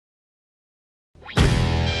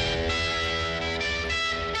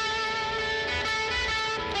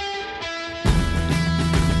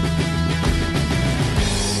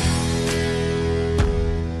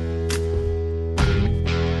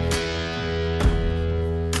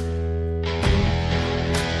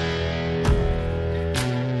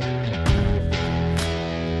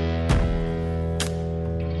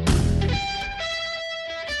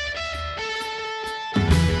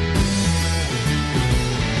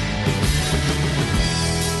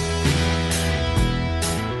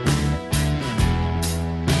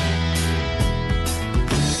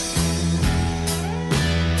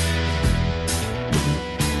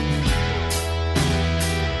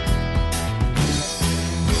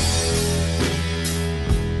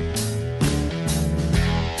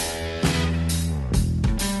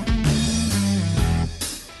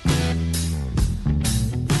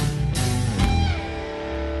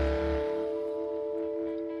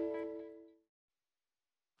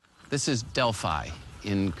This is Delphi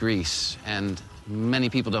in Greece, and many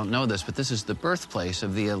people don't know this, but this is the birthplace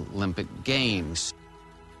of the Olympic Games.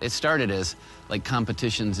 It started as like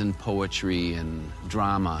competitions in poetry and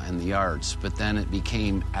drama and the arts, but then it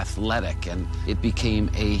became athletic and it became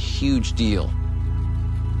a huge deal.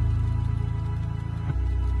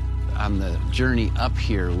 On the journey up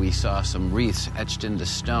here, we saw some wreaths etched into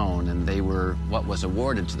stone, and they were what was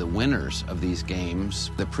awarded to the winners of these games,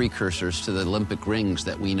 the precursors to the Olympic rings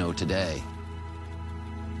that we know today.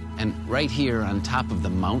 And right here on top of the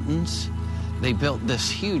mountains, they built this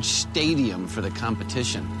huge stadium for the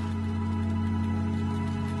competition.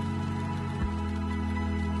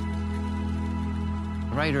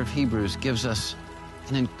 The writer of Hebrews gives us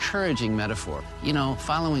an encouraging metaphor. You know,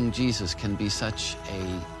 following Jesus can be such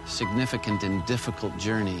a significant and difficult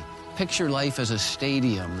journey. Picture life as a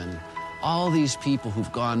stadium, and all these people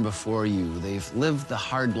who've gone before you, they've lived the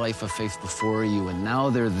hard life of faith before you, and now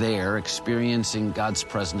they're there experiencing God's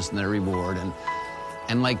presence and their reward.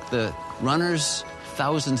 And like the runners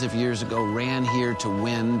thousands of years ago ran here to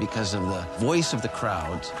win because of the voice of the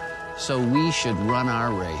crowd, so we should run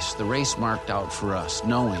our race, the race marked out for us,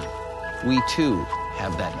 knowing we too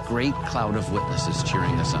have that great cloud of witnesses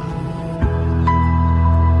cheering us on.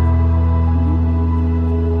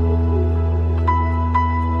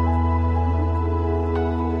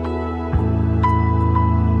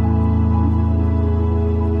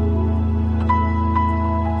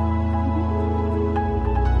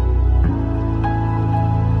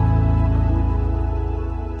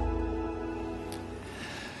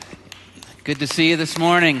 Good to see you this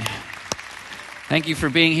morning. Thank you for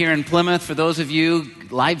being here in Plymouth. For those of you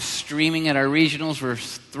live streaming at our regionals, we're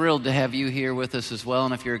thrilled to have you here with us as well.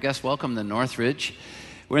 And if you're a guest, welcome to Northridge.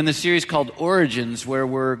 We're in the series called Origins, where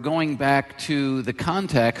we're going back to the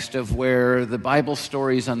context of where the Bible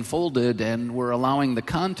stories unfolded, and we're allowing the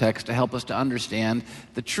context to help us to understand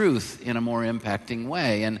the truth in a more impacting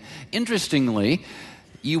way. And interestingly,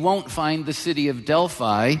 you won't find the city of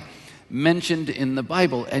Delphi mentioned in the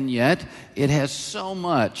Bible, and yet it has so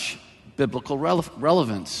much biblical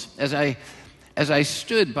relevance. As I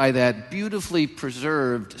stood by that beautifully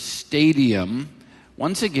preserved stadium,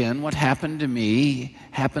 once again, what happened to me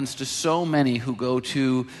happens to so many who go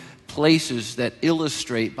to places that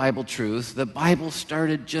illustrate Bible truth. The Bible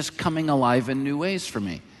started just coming alive in new ways for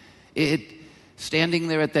me. Standing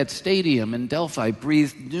there at that stadium in Delphi,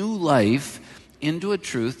 breathed new life into a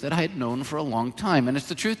truth that I had known for a long time. And it's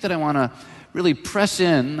the truth that I want to really press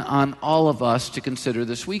in on all of us to consider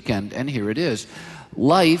this weekend. And here it is.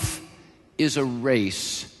 Life is a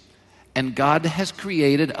race, and God has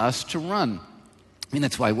created us to run. I mean,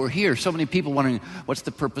 that's why we're here. So many people wondering, what's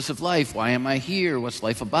the purpose of life? Why am I here? What's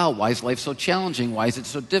life about? Why is life so challenging? Why is it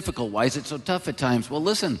so difficult? Why is it so tough at times? Well,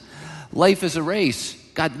 listen, life is a race.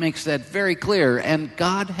 God makes that very clear, and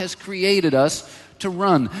God has created us to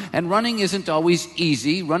run. And running isn't always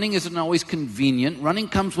easy. Running isn't always convenient. Running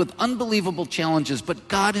comes with unbelievable challenges, but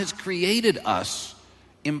God has created us,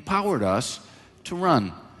 empowered us to run.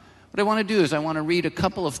 What I want to do is I want to read a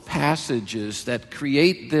couple of passages that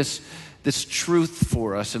create this truth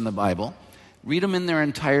for us in the Bible. Read them in their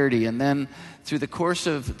entirety, and then through the course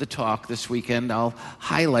of the talk this weekend, I'll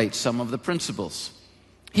highlight some of the principles.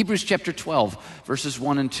 Hebrews chapter 12, verses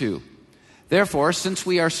 1 and 2. Therefore, since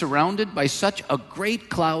we are surrounded by such a great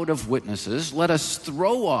cloud of witnesses, let us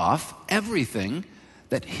throw off everything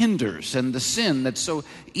that hinders and the sin that so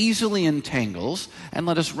easily entangles, and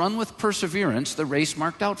let us run with perseverance the race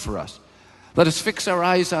marked out for us. Let us fix our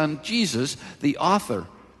eyes on Jesus, the author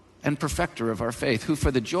and perfecter of our faith, who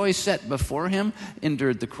for the joy set before him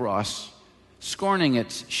endured the cross, scorning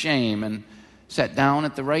its shame, and sat down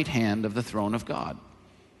at the right hand of the throne of God.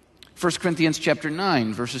 1 Corinthians chapter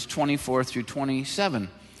 9, verses 24 through 27.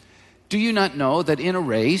 Do you not know that in a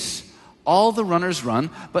race all the runners run,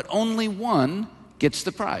 but only one gets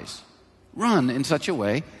the prize? Run in such a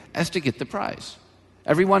way as to get the prize.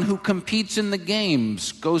 Everyone who competes in the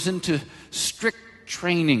games goes into strict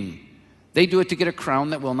training. They do it to get a crown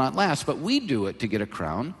that will not last, but we do it to get a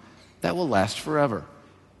crown that will last forever.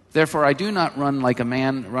 Therefore, I do not run like a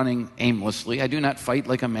man running aimlessly. I do not fight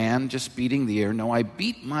like a man just beating the air. No, I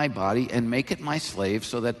beat my body and make it my slave,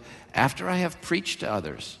 so that after I have preached to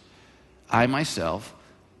others, I myself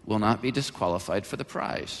will not be disqualified for the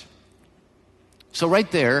prize. So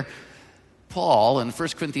right there, Paul in 1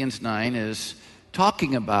 Corinthians 9 is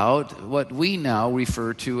talking about what we now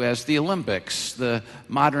refer to as the Olympics, the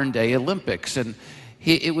modern day Olympics. And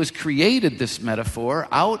It was created, this metaphor,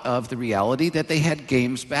 out of the reality that they had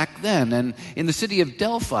games back then. And in the city of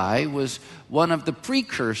Delphi was one of the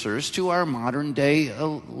precursors to our modern day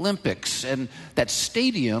Olympics. And that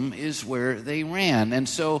stadium is where they ran. And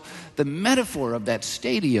so the metaphor of that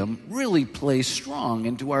stadium really plays strong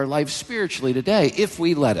into our life spiritually today, if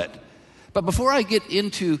we let it. But before I get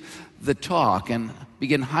into the talk and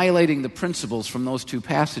begin highlighting the principles from those two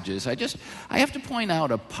passages, I have to point out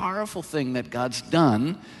a powerful thing that God's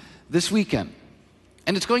done this weekend.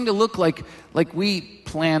 And it's going to look like we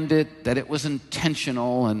planned it, that it was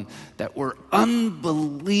intentional, and that we're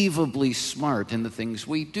unbelievably smart in the things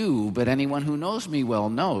we do. But anyone who knows me well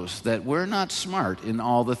knows that we're not smart in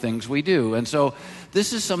all the things we do. And so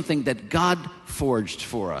this is something that God forged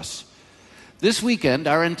for us. This weekend,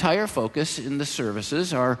 our entire focus in the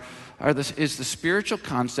services is the spiritual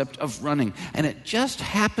concept of running. And it just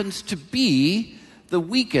happens to be the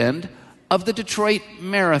weekend of the Detroit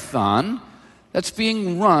Marathon that's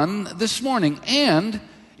being run this morning. And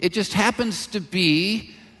it just happens to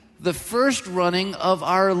be the first running of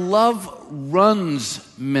our Love Runs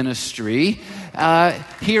ministry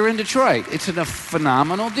here in Detroit. It's a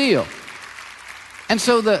phenomenal deal. And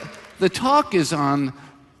so the talk is on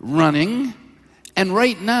running. And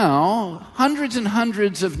right now, hundreds and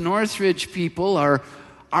hundreds of Northridge people are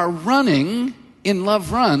running in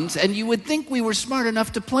Love Runs, and you would think we were smart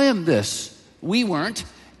enough to plan this. We weren't.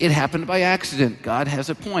 It happened by accident. God has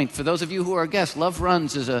a point. For those of you who are guests, Love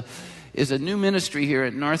Runs is a new ministry here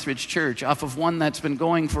at Northridge Church, off of one that's been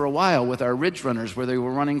going for a while with our Ridge Runners, where they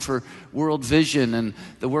were running for World Vision and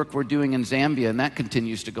the work we're doing in Zambia, and that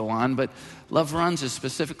continues to go on. But Love Runs is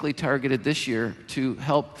specifically targeted this year to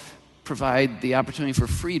help provide the opportunity for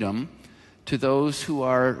freedom to those who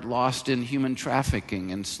are lost in human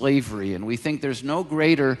trafficking and slavery. And we think there's no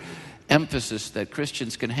greater emphasis that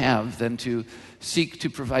Christians can have than to seek to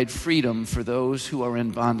provide freedom for those who are in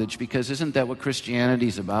bondage, because isn't that what Christianity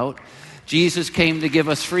is about? Jesus came to give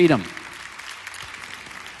us freedom.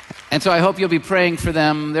 And so I hope you'll be praying for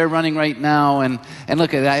them. They're running right now. And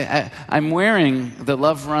look, I'm wearing the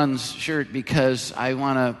Love Runs shirt because I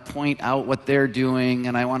want to point out what they're doing,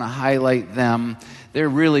 and I want to highlight them. They're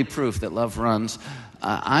really proof that love runs.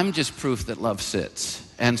 I'm just proof that love sits.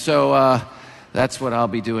 And so that's what I'll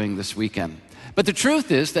be doing this weekend. But the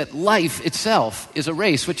truth is that life itself is a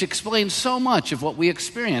race, which explains so much of what we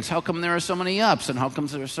experience. How come there are so many ups, and how come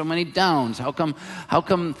there are so many downs? How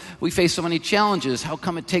come we face so many challenges? How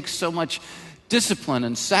come it takes so much discipline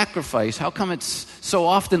and sacrifice? How come it's so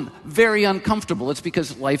often very uncomfortable? It's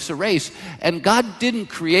because life's a race. And God didn't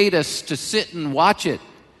create us to sit and watch it.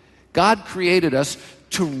 God created us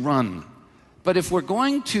to run. But if we're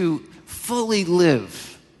going to fully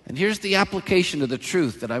live, and here's the application of the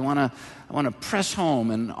truth that I want to press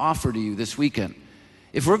home and offer to you this weekend.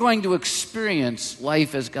 If we're going to experience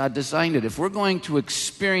life as God designed it, if we're going to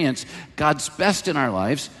experience God's best in our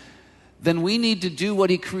lives, then we need to do what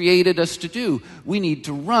He created us to do. We need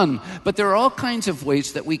to run. But there are all kinds of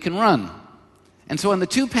ways that we can run. And so in the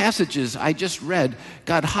two passages I just read,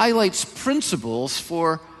 God highlights principles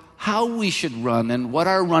for how we should run and what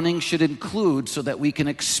our running should include so that we can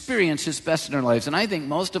experience His best in our lives. And I think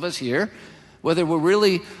most of us here, whether we're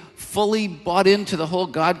really fully bought into the whole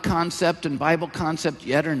God concept and Bible concept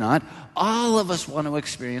yet or not, all of us want to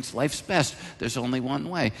experience life's best. There's only one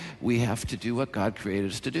way. We have to do what God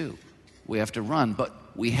created us to do. We have to run, but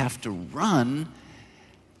we have to run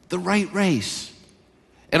the right race.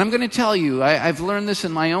 And I'm going to tell you, I've learned this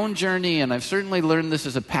in my own journey, and I've certainly learned this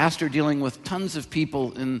as a pastor dealing with tons of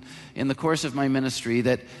people in the course of my ministry,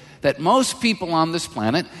 that most people on this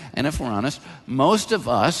planet, and if we're honest, most of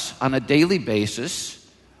us on a daily basis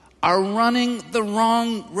are running the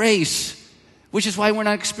wrong race, which is why we're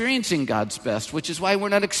not experiencing God's best, which is why we're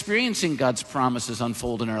not experiencing God's promises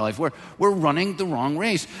unfold in our life. We're running the wrong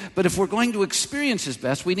race. But if we're going to experience His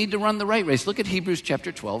best, we need to run the right race. Look at Hebrews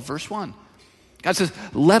chapter 12, verse 1. God says,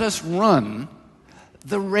 let us run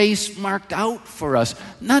the race marked out for us.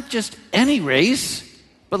 Not just any race,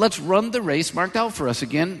 but let's run the race marked out for us.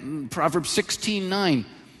 Again, Proverbs 16:9.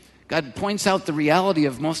 God points out the reality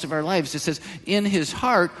of most of our lives. It says, in his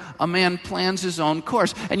heart, a man plans his own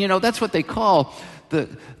course. And that's what they call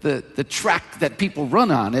the track that people run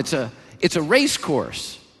on. It's a race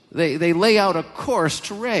course. They lay out a course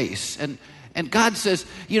to race. And God says,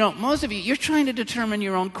 most of you, you're trying to determine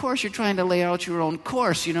your own course. You're trying to lay out your own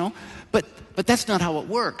course, But that's not how it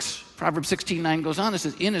works. Proverbs 16:9 goes on. It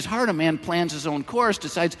says, in his heart a man plans his own course,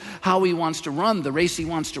 decides how he wants to run, the race he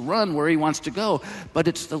wants to run, where he wants to go. But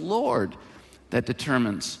it's the Lord that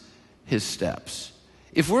determines his steps.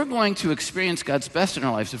 If we're going to experience God's best in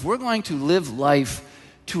our lives, if we're going to live life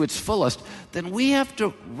to its fullest, then we have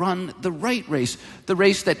to run the right race, the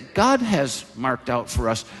race that God has marked out for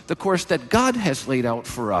us, the course that God has laid out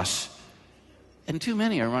for us. And too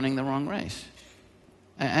many are running the wrong race.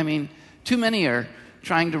 I mean, too many are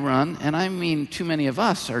trying to run, and I mean too many of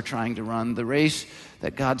us are trying to run the race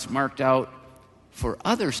that God's marked out for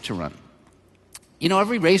others to run. You know,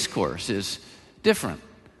 every race course is different.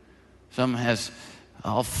 Some has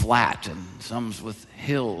all flat, and some's with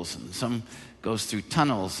hills, and some goes through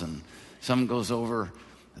tunnels, and some goes over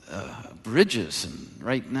bridges. And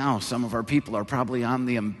right now, some of our people are probably on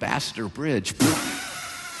the Ambassador Bridge,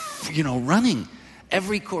 running.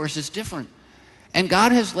 Every course is different. And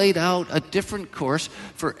God has laid out a different course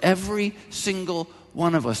for every single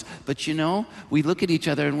one of us. But we look at each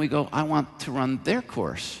other and we go, I want to run their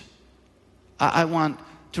course. I want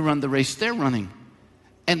to run the race they're running.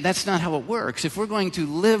 And that's not how it works. If we're going to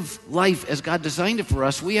live life as God designed it for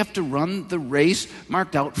us, we have to run the race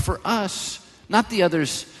marked out for us, not the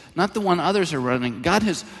others, not the one others are running. God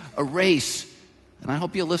has a race, and I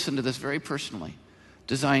hope you'll listen to this very personally,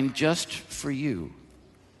 designed just for you.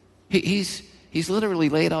 He's literally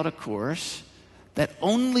laid out a course that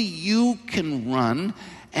only you can run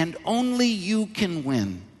and only you can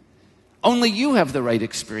win. Only you have the right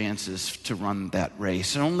experiences to run that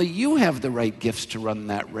race. And only you have the right gifts to run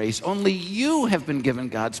that race. Only you have been given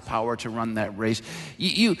God's power to run that race.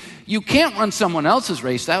 You can't run someone else's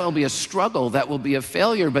race. That will be a struggle. That will be a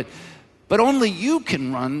failure. But only you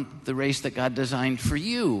can run the race that God designed for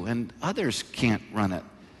you, and others can't run it.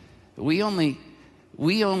 We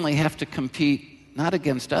only have to compete not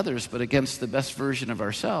against others, but against the best version of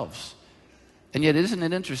ourselves. And yet, isn't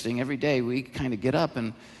it interesting? Every day we kind of get up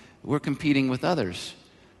and we're competing with others.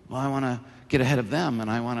 Well, I want to get ahead of them,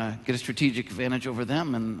 and I want to get a strategic advantage over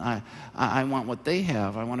them, and I want what they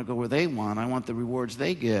have. I want to go where they want. I want the rewards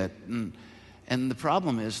they get. And the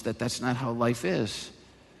problem is that that's not how life is.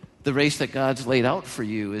 The race that God's laid out for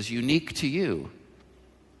you is unique to you,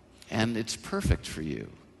 and it's perfect for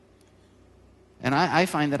you. And I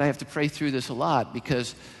find that I have to pray through this a lot,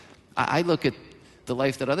 because I look at the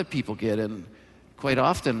life that other people get, and quite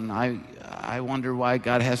often I wonder why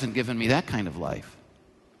God hasn't given me that kind of life.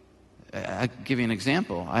 I'll give you an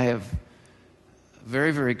example. I have a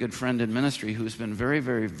very, very good friend in ministry who's been very,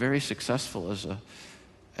 very, very successful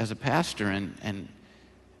as a pastor, and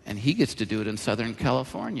he gets to do it in Southern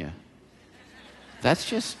California.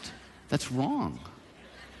 That's wrong.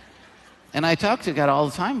 And I talk to God all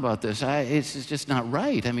the time about this. It's just not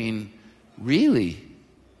right. I mean, really.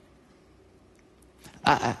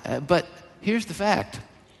 But here's the fact.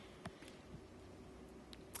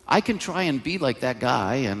 I can try and be like that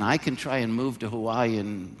guy, and I can try and move to Hawaii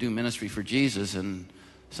and do ministry for Jesus, and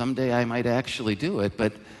someday I might actually do it,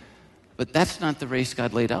 but that's not the race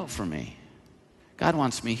God laid out for me. God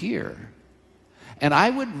wants me here. And I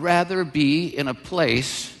would rather be in a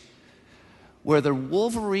place where the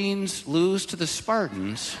Wolverines lose to the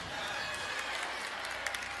Spartans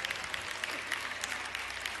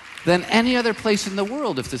than any other place in the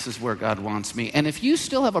world if this is where God wants me. And if you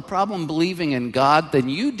still have a problem believing in God, then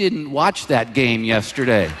you didn't watch that game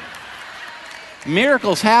yesterday.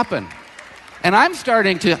 Miracles happen. And I'm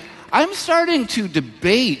starting to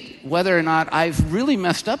debate whether or not I've really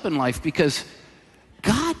messed up in life, because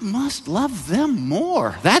God must love them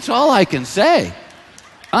more. That's all I can say.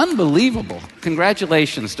 Unbelievable.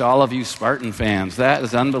 Congratulations to all of you Spartan fans. That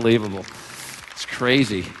is unbelievable. It's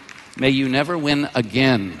crazy. May you never win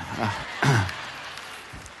again.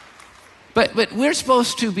 But we're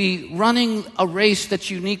supposed to be running a race that's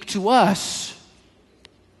unique to us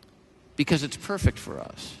because it's perfect for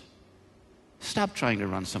us. Stop trying to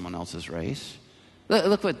run someone else's race.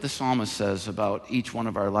 Look what the psalmist says about each one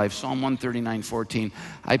of our lives. Psalm 139:14.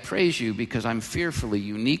 I praise you because I'm fearfully,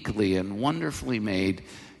 uniquely, and wonderfully made.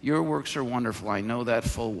 Your works are wonderful. I know that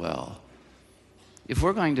full well. If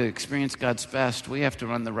we're going to experience God's best, we have to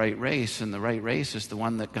run the right race, and the right race is the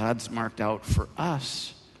one that God's marked out for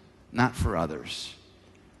us, not for others.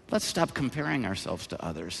 Let's stop comparing ourselves to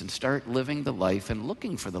others and start living the life and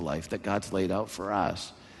looking for the life that God's laid out for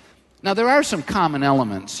us. Now, there are some common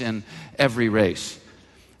elements in every race,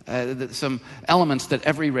 some elements that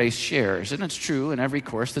every race shares, and it's true in every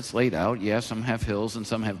course that's laid out. Yes, some have hills and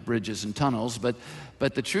some have bridges and tunnels, but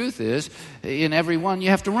the truth is, in every one you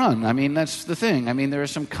have to run. I mean, that's the thing. I mean, there are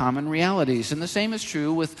some common realities, and the same is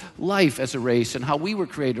true with life as a race and how we were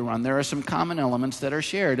created to run. There are some common elements that are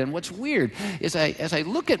shared, and what's weird is as I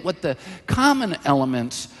look at what the common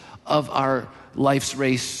elements of our life's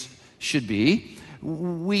race should be,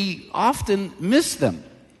 we often miss them.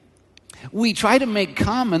 We try to make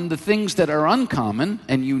common the things that are uncommon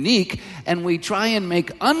and unique, and we try and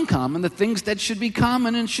make uncommon the things that should be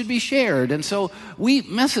common and should be shared. And so we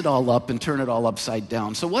mess it all up and turn it all upside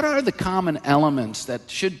down. So what are the common elements that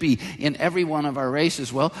should be in every one of our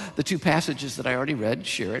races? Well, the two passages that I already read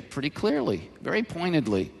share it pretty clearly, very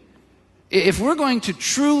pointedly. If we're going to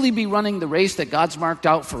truly be running the race that God's marked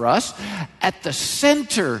out for us, at the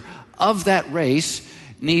center of that race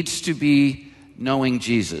needs to be knowing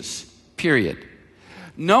Jesus. Period.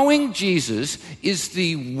 Knowing Jesus is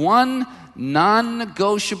the one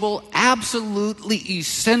non-negotiable, absolutely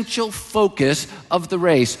essential focus of the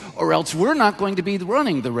race, or else we're not going to be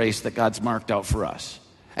running the race that God's marked out for us.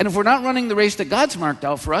 And if we're not running the race that God's marked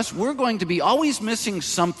out for us, we're going to be always missing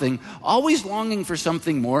something, always longing for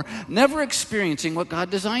something more, never experiencing what God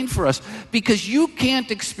designed for us. Because you can't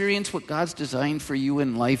experience what God's designed for you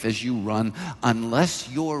in life as you run unless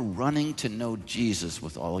you're running to know Jesus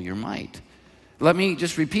with all your might. Let me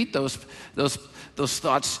just repeat those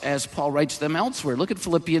thoughts as Paul writes them elsewhere. Look at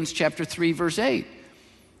Philippians chapter 3, verse 8.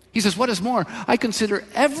 He says, what is more, I consider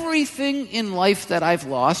everything in life that I've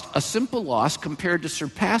lost a simple loss compared to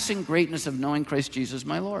surpassing greatness of knowing Christ Jesus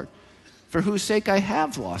my Lord, for whose sake I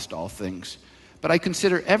have lost all things. But I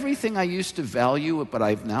consider everything I used to value, but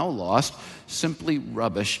I've now lost, simply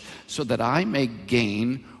rubbish, so that I may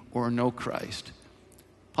gain or know Christ.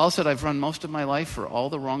 Paul said, I've run most of my life for all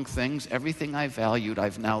the wrong things. Everything I valued,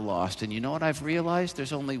 I've now lost. And you know what I've realized?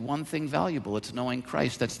 There's only one thing valuable. It's knowing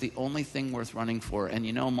Christ. That's the only thing worth running for. And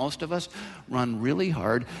you know, most of us run really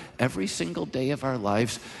hard every single day of our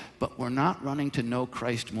lives, but we're not running to know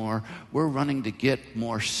Christ more. We're running to get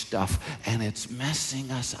more stuff, and it's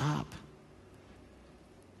messing us up.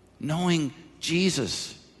 Knowing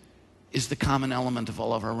Jesus is the common element of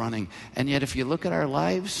all of our running. And yet, if you look at our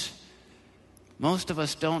lives, most of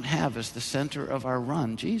us don't have as the center of our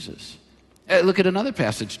run Jesus. Look at another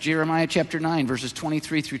passage, Jeremiah chapter 9, verses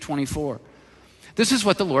 23 through 24. This is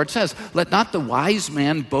what the Lord says. Let not the wise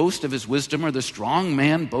man boast of his wisdom, or the strong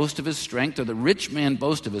man boast of his strength, or the rich man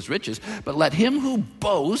boast of his riches, but let him who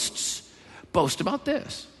boasts boast about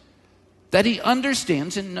this, that he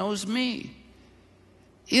understands and knows me.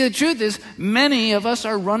 The truth is, many of us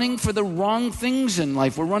are running for the wrong things in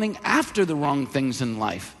life. We're running after the wrong things in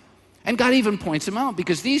life. And God even points them out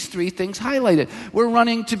because these three things highlight it. We're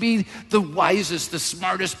running to be the wisest, the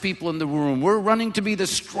smartest people in the room. We're running to be the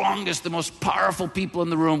strongest, the most powerful people in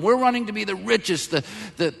the room. We're running to be the richest,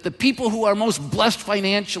 the people who are most blessed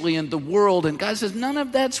financially in the world. And God says, none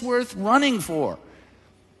of that's worth running for.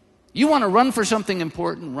 You want to run for something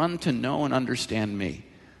important, run to know and understand me.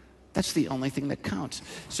 That's the only thing that counts.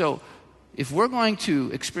 So if we're going to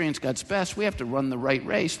experience God's best, we have to run the right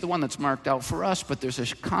race, the one that's marked out for us. But there's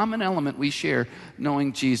a common element we share.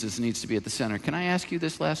 Knowing Jesus needs to be at the center. Can I ask you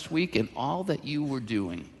this last week? In all that you were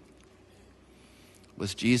doing,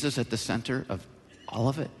 was Jesus at the center of all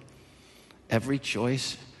of it? Every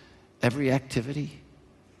choice, every activity,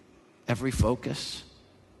 every focus?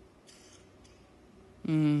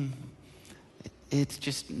 It's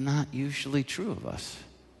just not usually true of us.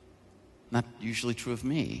 Not usually true of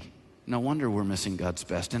me. No wonder we're missing God's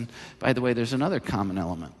best. And by the way, there's another common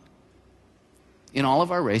element. In all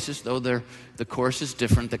of our races, though the course is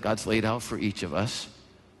different that God's laid out for each of us,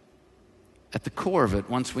 at the core of it,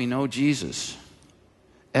 once we know Jesus,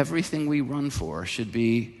 everything we run for should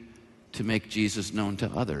be to make Jesus known to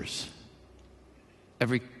others.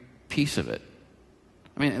 Every piece of it.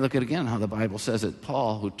 I mean, look at again how the Bible says it.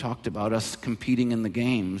 Paul, who talked about us competing in the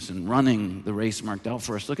games and running the race marked out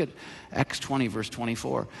for us. Look at Acts 20, verse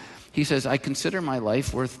 24. He says, I consider my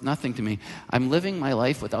life worth nothing to me. I'm living my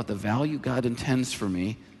life without the value God intends for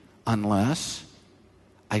me unless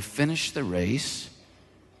I finish the race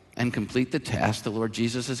and complete the task the Lord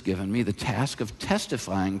Jesus has given me, the task of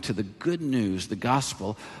testifying to the good news, the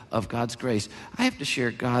gospel of God's grace. I have to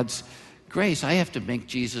share God's grace. I have to make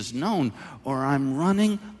Jesus known, or I'm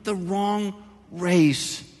running the wrong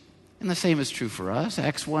race. And the same is true for us.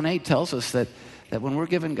 Acts 1:8 tells us that when we're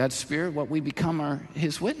given God's Spirit, what we become are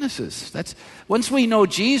His witnesses. That's once we know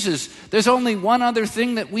Jesus, there's only one other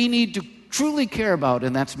thing that we need to truly care about,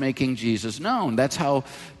 and that's making Jesus known. That's how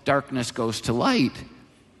darkness goes to light.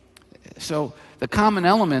 So the common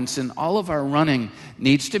elements in all of our running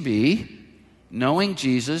needs to be knowing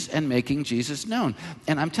Jesus and making Jesus known.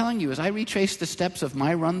 And I'm telling you, as I retrace the steps of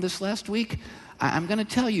my run this last week, I'm going to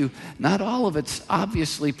tell you, not all of it's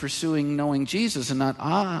obviously pursuing knowing Jesus, and not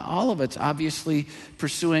all of it's obviously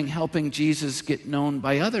pursuing helping Jesus get known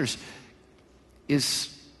by others.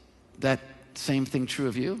 Is that same thing true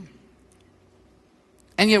of you?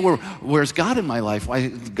 And yet, where's God in my life? Why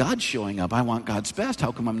is God showing up? I want God's best.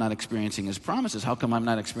 How come I'm not experiencing his promises? How come I'm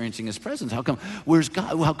not experiencing his presence? How come, where's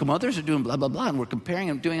God? How come others are doing blah, blah, blah? And we're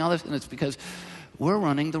comparing and doing all this, and it's because we're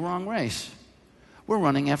running the wrong race. We're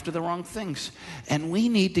running after the wrong things. And we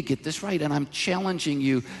need to get this right. And I'm challenging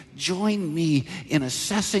you, join me in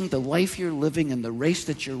assessing the life you're living and the race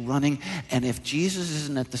that you're running. And if Jesus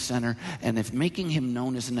isn't at the center, and if making him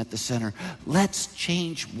known isn't at the center, let's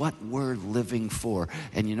change what we're living for.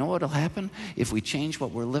 And you know what will happen? If we change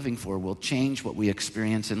what we're living for, we'll change what we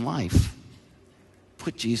experience in life.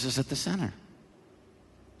 Put Jesus at the center.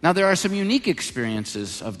 Now, there are some unique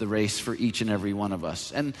experiences of the race for each and every one of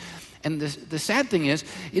us. And the sad thing is,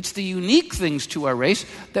 it's the unique things to our race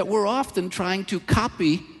that we're often trying to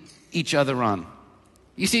copy each other on.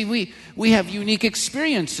 You see, we have unique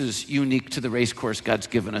experiences unique to the race course God's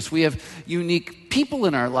given us. We have unique people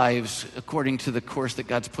in our lives according to the course that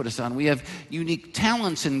God's put us on. We have unique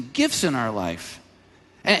talents and gifts in our life.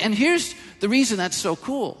 And here's the reason that's so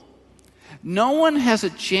cool. No one has a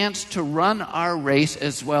chance to run our race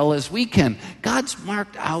as well as we can. God's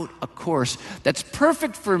marked out a course that's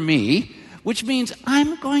perfect for me, which means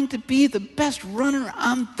I'm going to be the best runner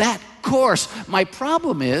on that course. My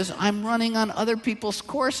problem is I'm running on other people's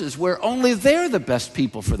courses where only they're the best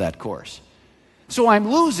people for that course. So I'm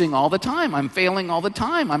losing all the time. I'm failing all the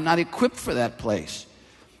time. I'm not equipped for that place.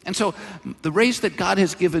 And so the race that God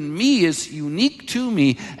has given me is unique to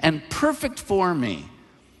me and perfect for me.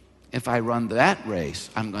 If I run that race,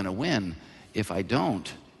 I'm going to win. If I don't,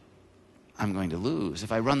 I'm going to lose.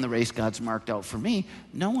 If I run the race God's marked out for me,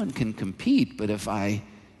 no one can compete. But if I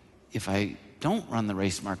don't run the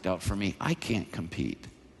race marked out for me, I can't compete.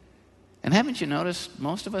 And haven't you noticed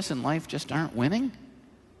most of us in life just aren't winning?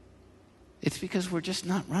 It's because we're just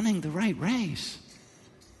not running the right race.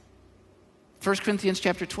 1 Corinthians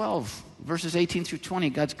chapter 12, verses 18 through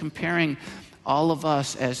 20, God's comparing all of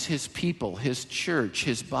us as his people, his church,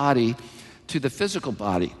 his body, to the physical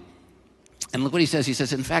body. And look what he says. He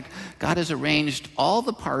says, in fact, God has arranged all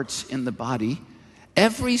the parts in the body,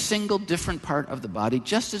 every single different part of the body,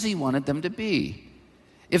 just as he wanted them to be.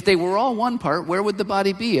 If they were all one part, where would the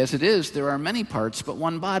body be? As it is, there are many parts, but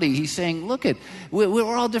one body. He's saying, look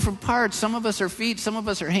we're all different parts. Some of us are feet, some of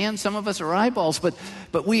us are hands, some of us are eyeballs, but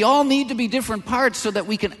we all need to be different parts so that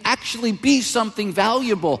we can actually be something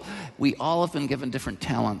valuable. We all have been given different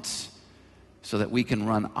talents so that we can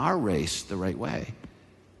run our race the right way.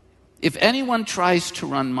 If anyone tries to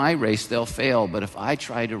run my race, they'll fail, but if I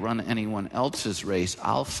try to run anyone else's race,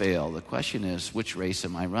 I'll fail. The question is, which race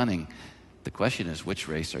am I running? The question is, which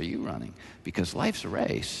race are you running? Because life's a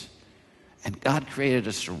race, and God created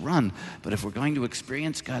us to run. But if we're going to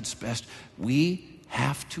experience God's best, we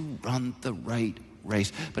have to run the right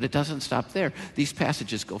race. But it doesn't stop there. These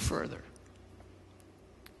passages go further.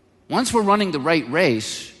 Once we're running the right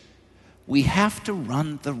race, we have to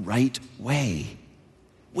run the right way.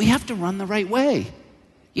 We have to run the right way.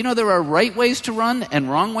 You know, there are right ways to run and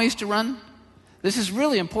wrong ways to run. This is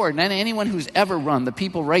really important. And anyone who's ever run, the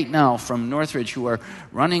people right now from Northridge who are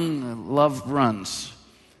running Love Runs,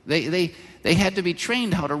 they had to be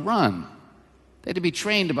trained how to run. They had to be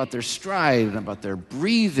trained about their stride and about their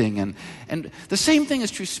breathing. And the same thing is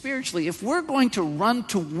true spiritually. If we're going to run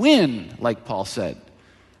to win, like Paul said,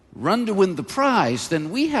 run to win the prize, then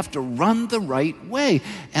we have to run the right way.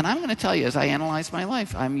 And I'm going to tell you, as I analyze my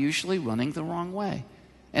life, I'm usually running the wrong way.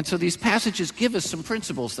 And so these passages give us some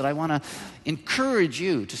principles that I want to encourage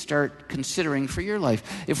you to start considering for your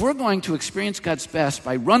life. If we're going to experience God's best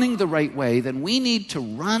by running the right way, then we need to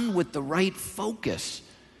run with the right focus.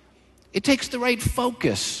 It takes the right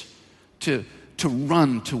focus to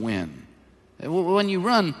run to win. When you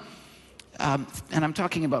run, and I'm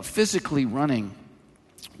talking about physically running,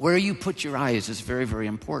 where you put your eyes is very, very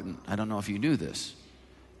important. I don't know if you knew this,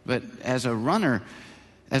 but as a runner,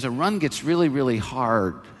 as a run gets really, really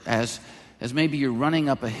hard, as maybe you're running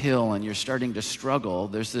up a hill and you're starting to struggle,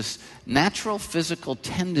 there's this natural physical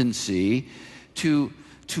tendency to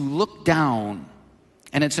look down.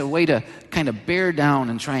 And it's a way to kind of bear down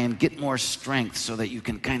and try and get more strength so that you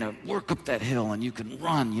can kind of work up that hill and you can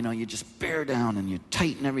run. You know, you just bear down and you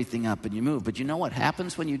tighten everything up and you move. But you know what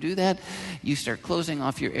happens when you do that? You start closing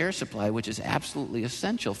off your air supply, which is absolutely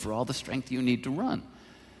essential for all the strength you need to run.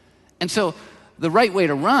 And so the right way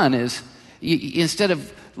to run is, instead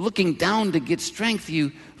of looking down to get strength,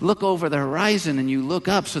 you look over the horizon and you look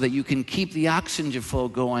up so that you can keep the oxygen flow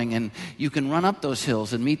going and you can run up those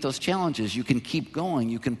hills and meet those challenges. You can keep going.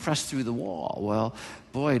 You can press through the wall. Well,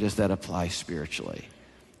 boy, does that apply spiritually.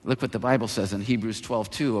 Look what the Bible says in Hebrews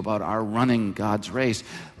 12:2 about our running God's race.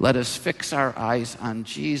 Let us fix our eyes on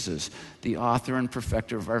Jesus, the author and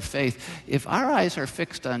perfecter of our faith. If our eyes are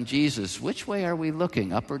fixed on Jesus, which way are we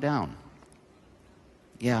looking, up or down?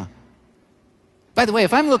 Yeah. By the way,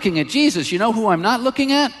 if I'm looking at Jesus, you know who I'm not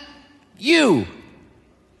looking at? You.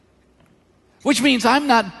 Which means I'm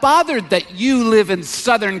not bothered that you live in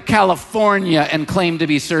Southern California and claim to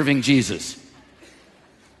be serving Jesus.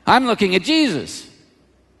 I'm looking at Jesus.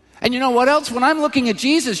 And you know what else? When I'm looking at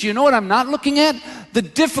Jesus, you know what I'm not looking at? The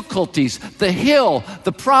difficulties, the hill,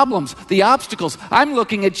 the problems, the obstacles. I'm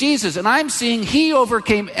looking at Jesus, and I'm seeing he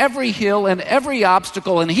overcame every hill and every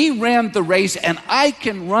obstacle, and he ran the race, and I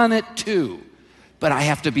can run it too. But I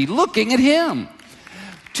have to be looking at him.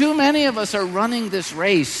 Too many of us are running this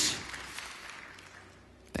race.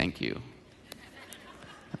 Thank you.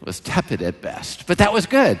 It was tepid at best, but that was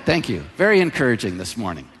good. Thank you. Very encouraging this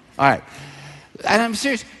morning. All right. And I'm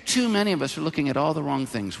serious, too many of us are looking at all the wrong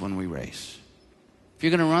things when we race. If you're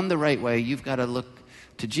going to run the right way, you've got to look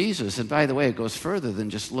to Jesus. And by the way, it goes further than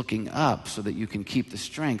just looking up so that you can keep the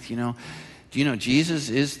strength. You know, do you know Jesus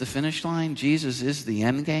is the finish line? Jesus is the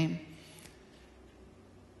end game?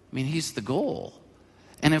 I mean, he's the goal.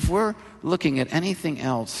 And if we're looking at anything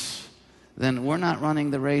else, then we're not running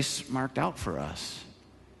the race marked out for us.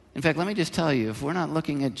 In fact, let me just tell you, if we're not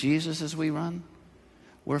looking at Jesus as we run,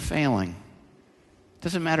 we're failing. It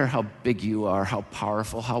doesn't matter how big you are, how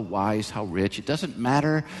powerful, how wise, how rich. It doesn't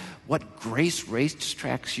matter what grace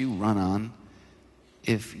racetracks you run on.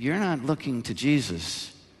 If you're not looking to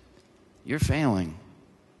Jesus, you're failing.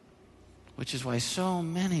 Which is why so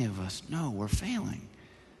many of us know we're failing.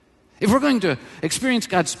 If we're going to experience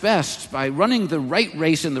God's best by running the right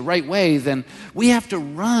race in the right way, then we have to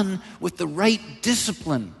run with the right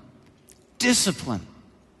discipline. Discipline.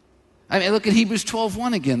 I mean, look at Hebrews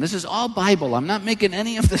 12:1 again. This is all Bible. I'm not making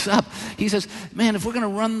any of this up. He says, man, if we're going to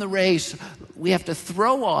run the race, we have to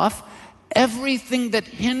throw off everything that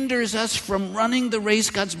hinders us from running the race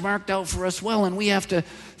God's marked out for us well. And we have to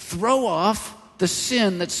throw off the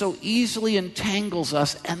sin that so easily entangles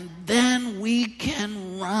us, and then we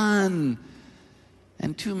can run.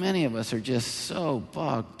 And too many of us are just so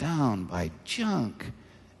bogged down by junk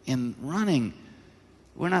in running.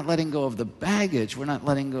 We're not letting go of the baggage. We're not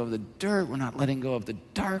letting go of the dirt. We're not letting go of the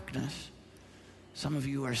darkness. Some of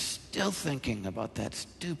you are still thinking about that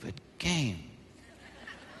stupid game.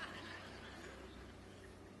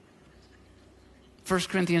 1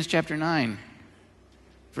 Corinthians chapter 9,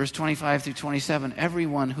 verse 25 through 27.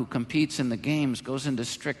 Everyone who competes in the games goes into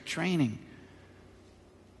strict training.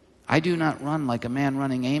 I do not run like a man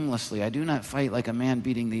running aimlessly. I do not fight like a man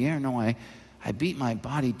beating the air. No, I beat my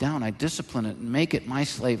body down. I discipline it and make it my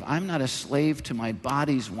slave. I'm not a slave to my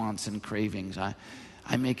body's wants and cravings. I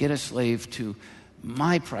make it a slave to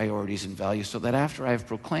my priorities and values so that after I have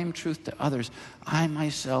proclaimed truth to others, I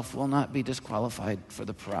myself will not be disqualified for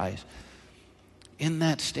the prize. In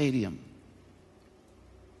that stadium,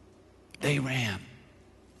 they ran.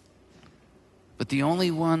 But the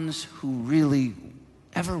only ones who really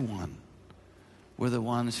ever won were the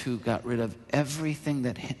ones who got rid of everything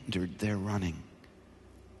that hindered their running.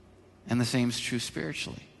 And the same is true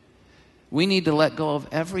spiritually. We need to let go of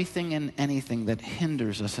everything and anything that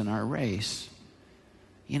hinders us in our race.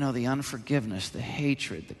 You know, the unforgiveness, the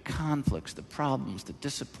hatred, the conflicts, the problems, the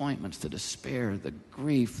disappointments, the despair, the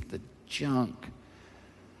grief, the junk.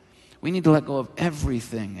 We need to let go of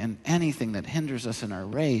everything and anything that hinders us in our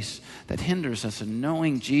race, that hinders us in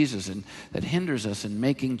knowing Jesus, and that hinders us in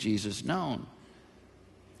making Jesus known.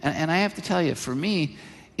 And I have to tell you, for me,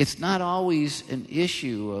 it's not always an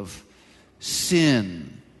issue of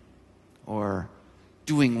sin or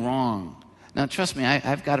doing wrong. Now, trust me,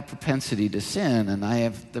 I've got a propensity to sin, and I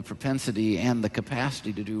have the propensity and the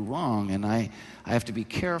capacity to do wrong, and I have to be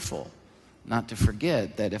careful not to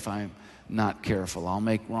forget that if I'm not careful, I'll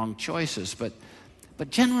make wrong choices. But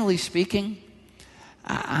generally speaking,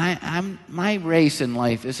 my race in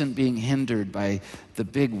life isn't being hindered by the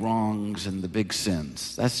big wrongs and the big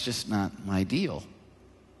sins. That's just not my deal.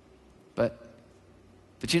 But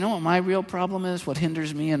you know what my real problem is? What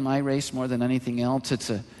hinders me in my race more than anything else?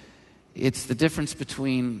 It's the difference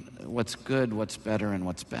between what's good, what's better, and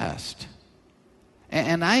what's best.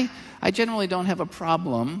 And I generally don't have a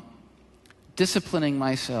problem disciplining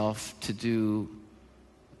myself to do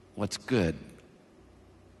what's good.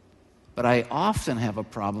 But I often have a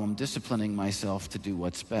problem disciplining myself to do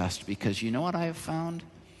what's best, because you know what I have found?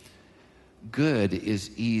 Good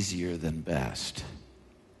is easier than best.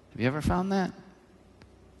 Have you ever found that?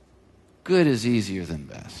 Good is easier than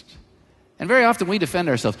best. And very often we defend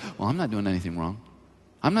ourselves. Well, I'm not doing anything wrong.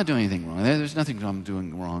 I'm not doing anything wrong. There's nothing I'm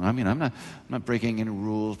doing wrong. I mean, I'm not breaking any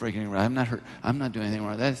rules, I'm not hurt. I'm not doing anything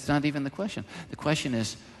wrong. That's not even the question. The question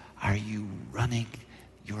is, are you running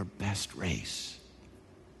your best race?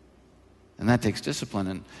 And that takes discipline,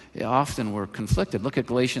 and often we're conflicted. Look at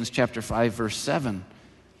Galatians chapter 5, verse 7.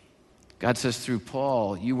 God says through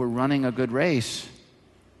Paul, you were running a good race.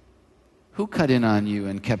 Who cut in on you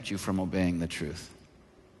and kept you from obeying the truth?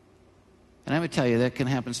 And I would tell you that can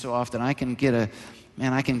happen so often. I can get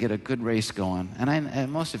a good race going.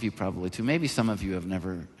 And most of you probably too. Maybe some of you have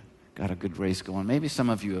never got a good race going. Maybe some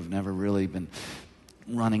of you have never really been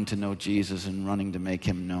running to know Jesus and running to make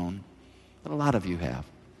him known. But a lot of you have.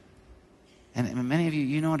 And many of you,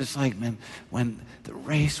 you know what it's like, man, when the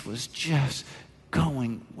race was just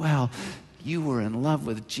going well. You were in love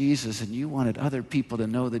with Jesus and you wanted other people to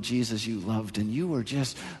know the Jesus you loved, and you were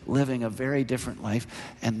just living a very different life.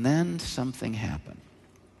 And then something happened.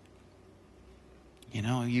 You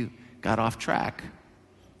know, you got off track.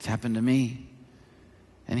 It's happened to me.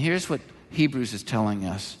 And here's what Hebrews is telling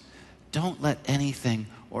us. Don't let anything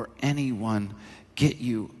or anyone get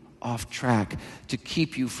you off track to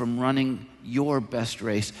keep you from running your best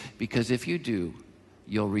race, because if you do,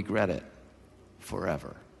 you'll regret it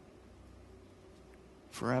forever.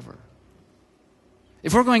 Forever.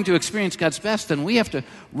 If we're going to experience God's best, then we have to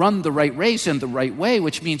run the right race in the right way,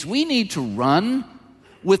 which means we need to run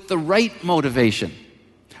with the right motivation.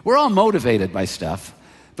 We're all motivated by stuff,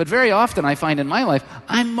 but very often I find in my life,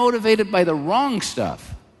 I'm motivated by the wrong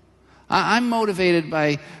stuff. I'm motivated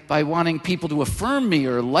by wanting people to affirm me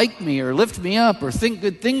or like me or lift me up or think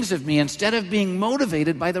good things of me instead of being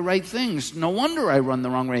motivated by the right things. No wonder I run the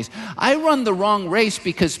wrong race. I run the wrong race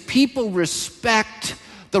because people respect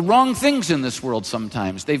the wrong things in this world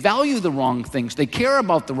sometimes. They value the wrong things. They care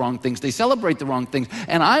about the wrong things. They celebrate the wrong things.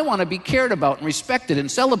 And I want to be cared about and respected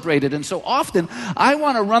and celebrated. And so often I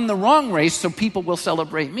want to run the wrong race so people will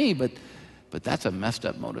celebrate me. But that's a messed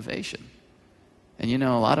up motivation. And you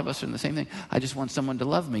know, a lot of us are in the same thing. I just want someone to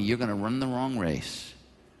love me. You're going to run the wrong race.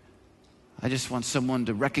 I just want someone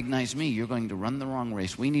to recognize me. You're going to run the wrong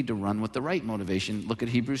race. We need to run with the right motivation. Look at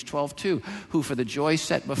Hebrews 12:2. Who for the joy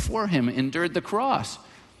set before him endured the cross,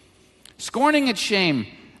 scorning its shame,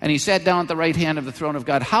 and he sat down at the right hand of the throne of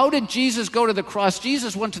God. How did Jesus go to the cross?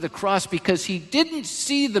 Jesus went to the cross because he didn't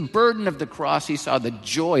see the burden of the cross. He saw the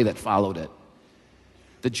joy that followed it.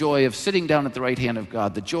 The joy of sitting down at the right hand of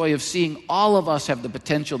God, the joy of seeing all of us have the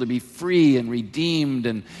potential to be free and redeemed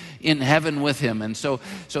and in heaven with him. And so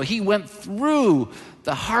he went through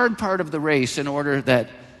the hard part of the race in order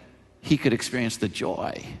that he could experience the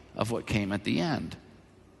joy of what came at the end.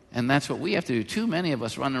 And that's what we have to do. Too many of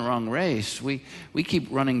us run the wrong race. We keep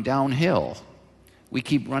running downhill. We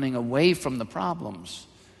keep running away from the problems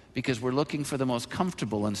because we're looking for the most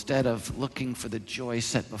comfortable instead of looking for the joy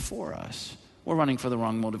set before us. We're running for the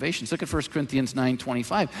wrong motivations. Look at 1 Corinthians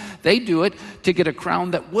 9:25. They do it to get a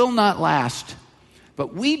crown that will not last,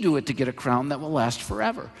 but we do it to get a crown that will last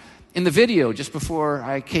forever. In the video, just before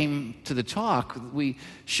I came to the talk, we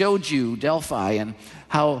showed you Delphi and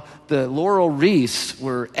how the laurel wreaths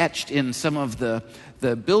were etched in some of the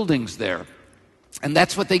buildings there. And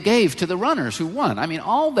that's what they gave to the runners who won. I mean,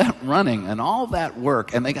 all that running and all that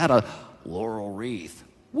work, and they got a laurel wreath.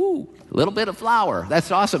 Woo, a little bit of flour. That's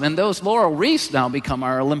awesome. And those laurel wreaths now become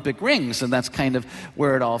our Olympic rings, and that's kind of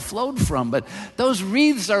where it all flowed from. But those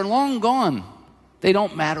wreaths are long gone. They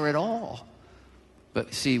don't matter at all.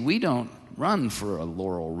 But see, we don't run for a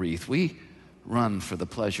laurel wreath. We run for the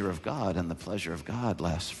pleasure of God, and the pleasure of God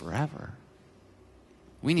lasts forever.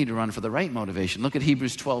 We need to run for the right motivation. Look at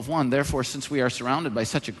Hebrews 12:1. Therefore, since we are surrounded by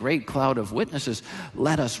such a great cloud of witnesses,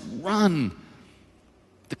 let us run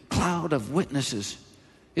the cloud of witnesses.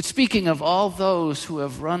 It's speaking of all those who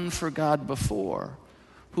have run for God before,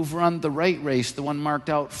 who've run the right race, the one marked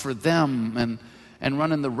out for them, and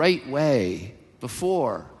run in the right way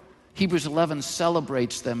before. Hebrews 11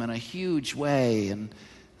 celebrates them in a huge way. And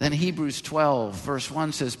then Hebrews 12, verse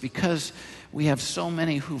 1 says, because we have so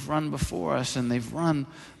many who've run before us and they've run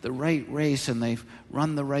the right race and they've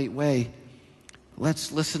run the right way,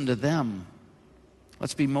 let's listen to them.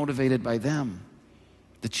 Let's be motivated by them,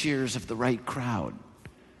 the cheers of the right crowd.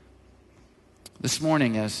 This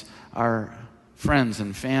morning, as our friends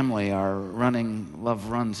and family are running Love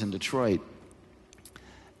Runs in Detroit,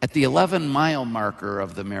 at the 11-mile marker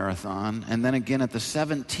of the marathon, and then again at the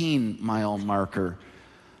 17-mile marker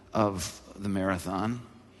of the marathon,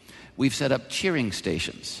 we've set up cheering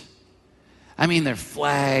stations. I mean, their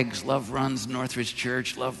flags, Love Runs Northridge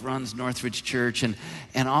Church, Love Runs Northridge Church, and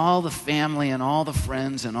all the family and all the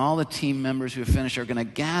friends and all the team members who have finished are going to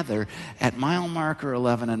gather at mile marker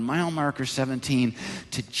 11 and mile marker 17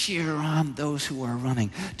 to cheer on those who are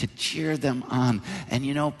running, to cheer them on. And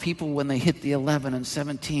you know, people, when they hit the 11 and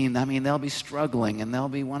 17, I mean, they'll be struggling and they'll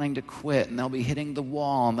be wanting to quit and they'll be hitting the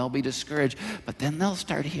wall and they'll be discouraged, but then they'll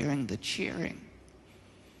start hearing the cheering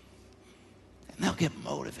and they'll get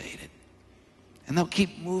motivated. And they'll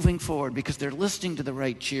keep moving forward because they're listening to the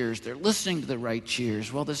right cheers. They're listening to the right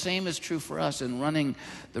cheers. Well, the same is true for us in running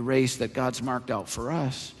the race that God's marked out for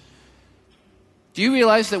us. Do you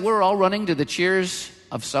realize that we're all running to the cheers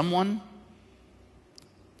of someone?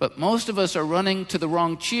 But most of us are running to the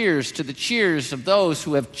wrong cheers, to the cheers of those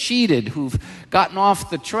who have cheated, who've gotten off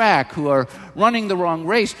the track, who are running the wrong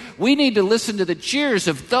race. We need to listen to the cheers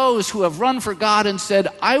of those who have run for God and said,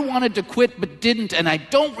 I wanted to quit but didn't, and I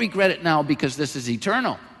don't regret it now because this is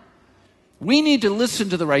eternal. We need to listen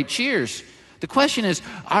to the right cheers. The question is,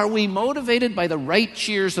 are we motivated by the right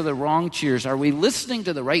cheers or the wrong cheers? Are we listening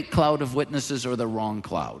to the right cloud of witnesses or the wrong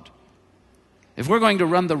cloud? If we're going to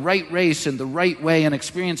run the right race in the right way and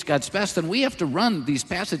experience God's best, then we have to run, these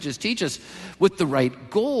passages teach us, with the right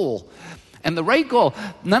goal. And the right goal,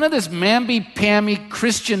 none of this mamby-pamby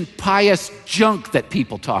Christian pious junk that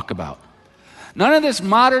people talk about. None of this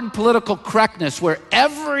modern political correctness where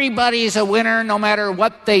everybody's a winner no matter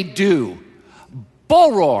what they do.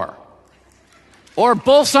 Bull roar. Or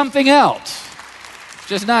bull something else.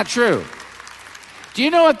 Just not true. Do you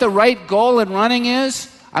know what the right goal in running is?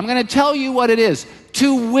 I'm going to tell you what it is.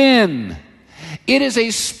 To win. It is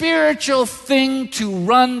a spiritual thing to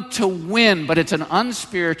run to win, but it's an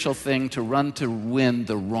unspiritual thing to run to win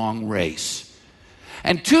the wrong race.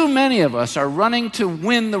 And too many of us are running to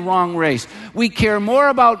win the wrong race. We care more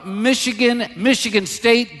about Michigan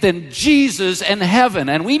State than Jesus and heaven.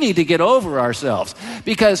 And we need to get over ourselves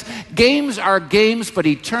because games are games, but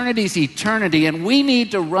eternity's eternity. And we need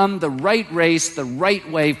to run the right race, the right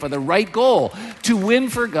way, for the right goal, to win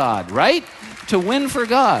for God, right? To win for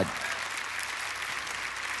God.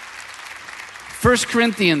 1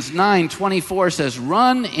 Corinthians 9:24 says,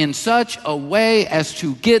 run in such a way as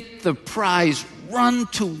to get the prize. Run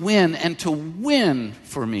to win, and to win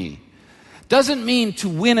for me doesn't mean to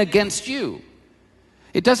win against you.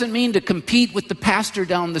 It doesn't mean to compete with the pastor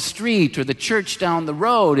down the street or the church down the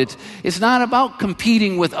road. It's not about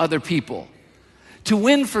competing with other people. To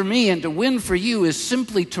win for me and to win for you is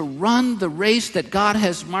simply to run the race that God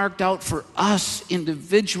has marked out for us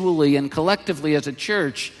individually and collectively as a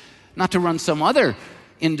church, not to run some other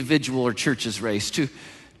individual or church's race, to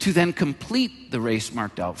then complete the race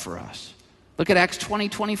marked out for us. Look at Acts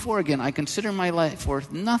 20:24 again. I consider my life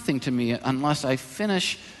worth nothing to me unless I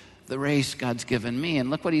finish the race God's given me.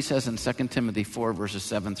 And look what he says in 2 Timothy 4, verses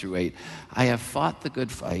 7 through 8. I have fought the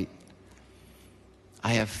good fight.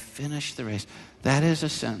 I have finished the race. That is a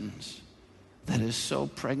sentence that is so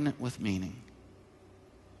pregnant with meaning.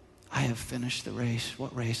 I have finished the race.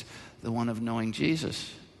 What race? The one of knowing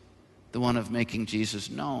Jesus. The one of making Jesus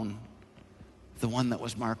known. The one that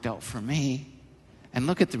was marked out for me. And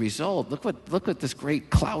look at the result. Look what this great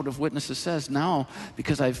cloud of witnesses says. Now,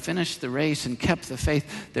 because I've finished the race and kept the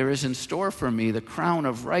faith, there is in store for me the crown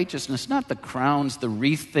of righteousness. Not the crowns, the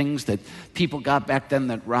wreath things that people got back then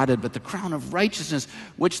that rotted, but the crown of righteousness,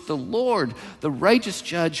 which the Lord, the righteous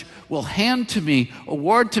judge, will hand to me,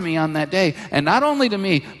 award to me on that day. And not only to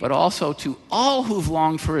me, but also to all who've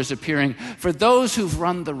longed for his appearing, for those who've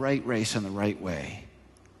run the right race in the right way.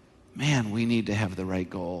 Man, we need to have the right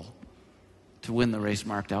goal to win the race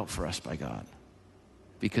marked out for us by God.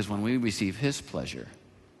 Because when we receive his pleasure,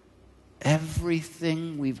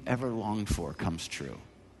 everything we've ever longed for comes true.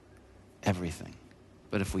 Everything.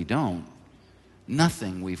 But if we don't,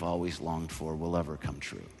 nothing we've always longed for will ever come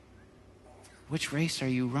true. Which race are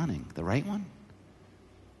you running? The right one?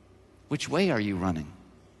 Which way are you running?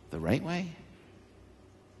 The right way?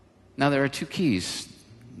 Now there are two keys.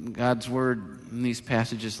 God's word in these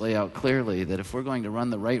passages lay out clearly that if we're going to run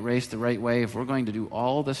the right race the right way, if we're going to do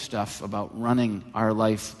all the stuff about running our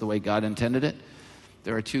life the way God intended it,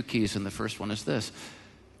 there are two keys, and the first one is this: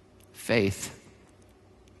 faith.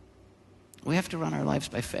 We have to run our lives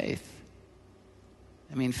by faith.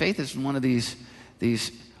 I mean, faith is one of these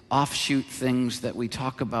offshoot things that we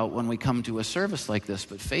talk about when we come to a service like this,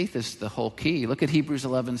 but faith is the whole key. Look at Hebrews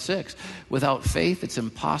 11:6. Without faith, it's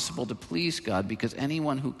impossible to please God, because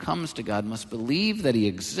anyone who comes to God must believe that he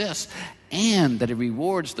exists and that he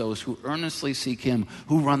rewards those who earnestly seek him,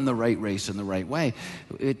 who run the right race in the right way.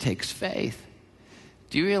 It takes faith.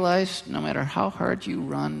 Do you realize no matter how hard you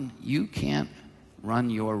run, you can't run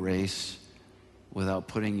your race without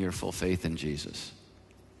putting your full faith in Jesus.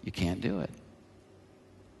 You can't do it.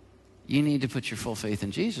 You need to put your full faith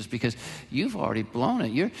in Jesus because you've already blown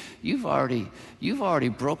it. You've already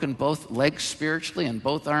broken both legs spiritually and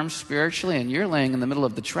both arms spiritually, and you're laying in the middle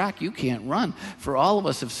of the track. You can't run. For all of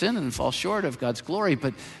us have sinned and fall short of God's glory,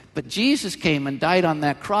 but Jesus came and died on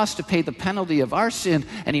that cross to pay the penalty of our sin,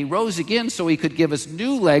 and he rose again so he could give us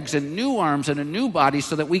new legs and new arms and a new body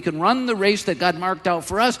so that we can run the race that God marked out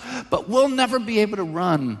for us, but we'll never be able to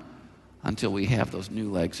run until we have those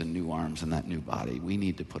new legs and new arms and that new body. We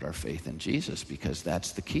need to put our faith in Jesus because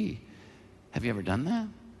that's the key. Have you ever done that?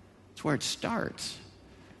 It's where it starts.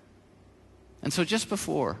 And so just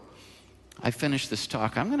before I finish this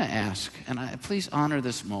talk, I'm going to ask, and please honor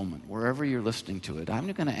this moment wherever you're listening to it. I'm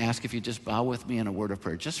going to ask if you just bow with me in a word of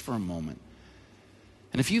prayer just for a moment.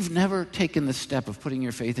 And if you've never taken the step of putting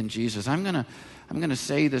your faith in Jesus, I'm going to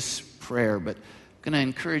say this prayer, but I'm going to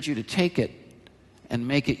encourage you to take it and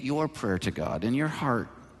make it your prayer to God in your heart.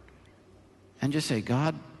 And just say,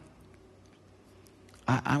 God,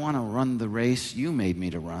 I want to run the race you made me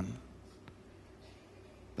to run.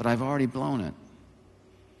 But I've already blown it.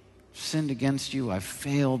 Sinned against you. I've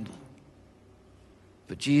failed.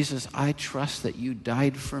 But Jesus, I trust that you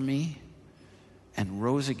died for me and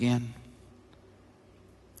rose again.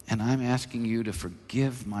 And I'm asking you to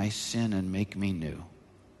forgive my sin and make me new.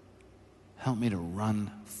 Help me to run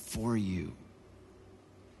for you.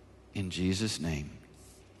 In Jesus' name,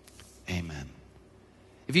 amen.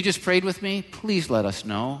 If you just prayed with me, please let us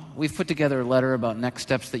know. We've put together a letter about next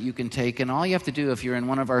steps that you can take, and all you have to do if you're in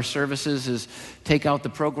one of our services is take out the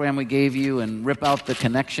program we gave you and rip out the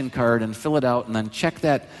connection card and fill it out, and then check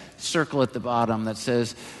that circle at the bottom that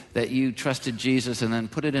says that you trusted Jesus, and then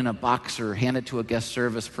put it in a box or hand it to a guest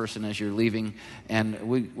service person as you're leaving, and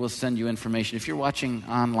we'll send you information. If you're watching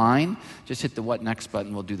online, just hit the What Next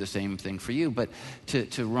button. We'll do the same thing for you. But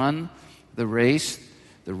to run the race,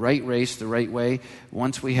 the right way,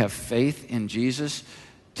 once we have faith in Jesus,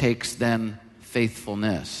 takes then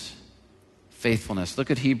faithfulness. Faithfulness.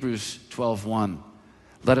 Look at Hebrews 12:1.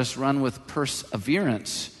 Let us run with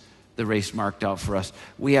perseverance the race marked out for us.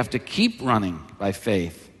 We have to keep running by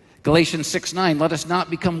faith. Galatians 6:9, let us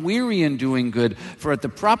not become weary in doing good, for at the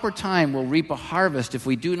proper time we'll reap a harvest if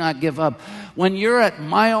we do not give up. When you're at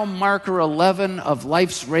mile marker 11 of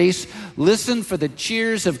life's race, listen for the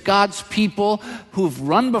cheers of God's people who've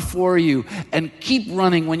run before you and keep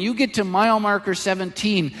running. When you get to mile marker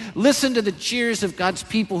 17, listen to the cheers of God's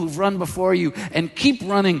people who've run before you and keep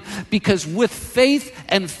running, because with faith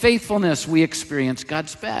and faithfulness we experience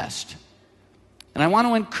God's best. And I want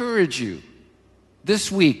to encourage you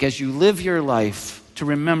this week, as you live your life, to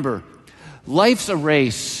remember, life's a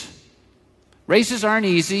race. Races aren't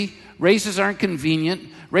easy. Races aren't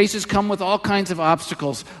convenient. Races come with all kinds of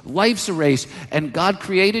obstacles. Life's a race, and God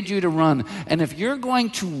created you to run. And if you're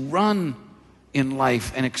going to run in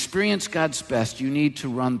life and experience God's best, you need to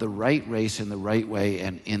run the right race in the right way.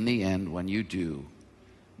 And in the end, when you do,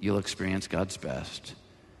 you'll experience God's best,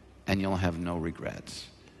 and you'll have no regrets.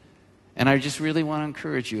 And I just really want to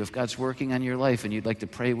encourage you, if God's working on your life and you'd like to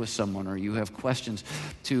pray with someone, or you have questions,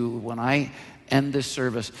 to, when I end this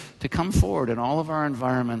service, to come forward in all of our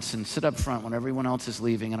environments and sit up front when everyone else is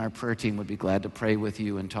leaving, and our prayer team would be glad to pray with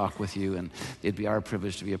you and talk with you, and it'd be our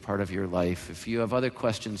privilege to be a part of your life. If you have other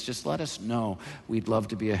questions, just let us know. We'd love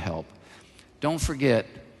to be a help. Don't forget,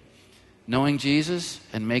 knowing Jesus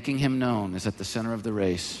and making him known is at the center of the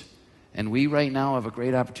race. And we right now have a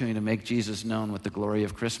great opportunity to make Jesus known with the glory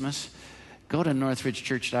of Christmas. Go to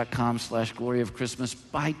northridgechurch.com/glory of Christmas.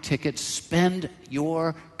 Buy tickets. Spend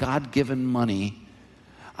your God-given money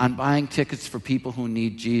on buying tickets for people who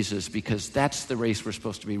need Jesus, because that's the race we're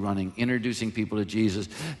supposed to be running, introducing people to Jesus.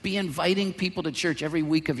 Be inviting people to church every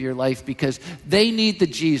week of your life, because they need the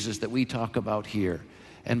Jesus that we talk about here.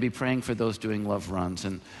 And be praying for those doing love runs.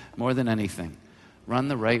 And more than anything, run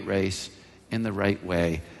the right race in the right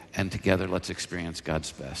way. And together, let's experience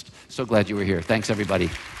God's best. So glad you were here. Thanks, everybody.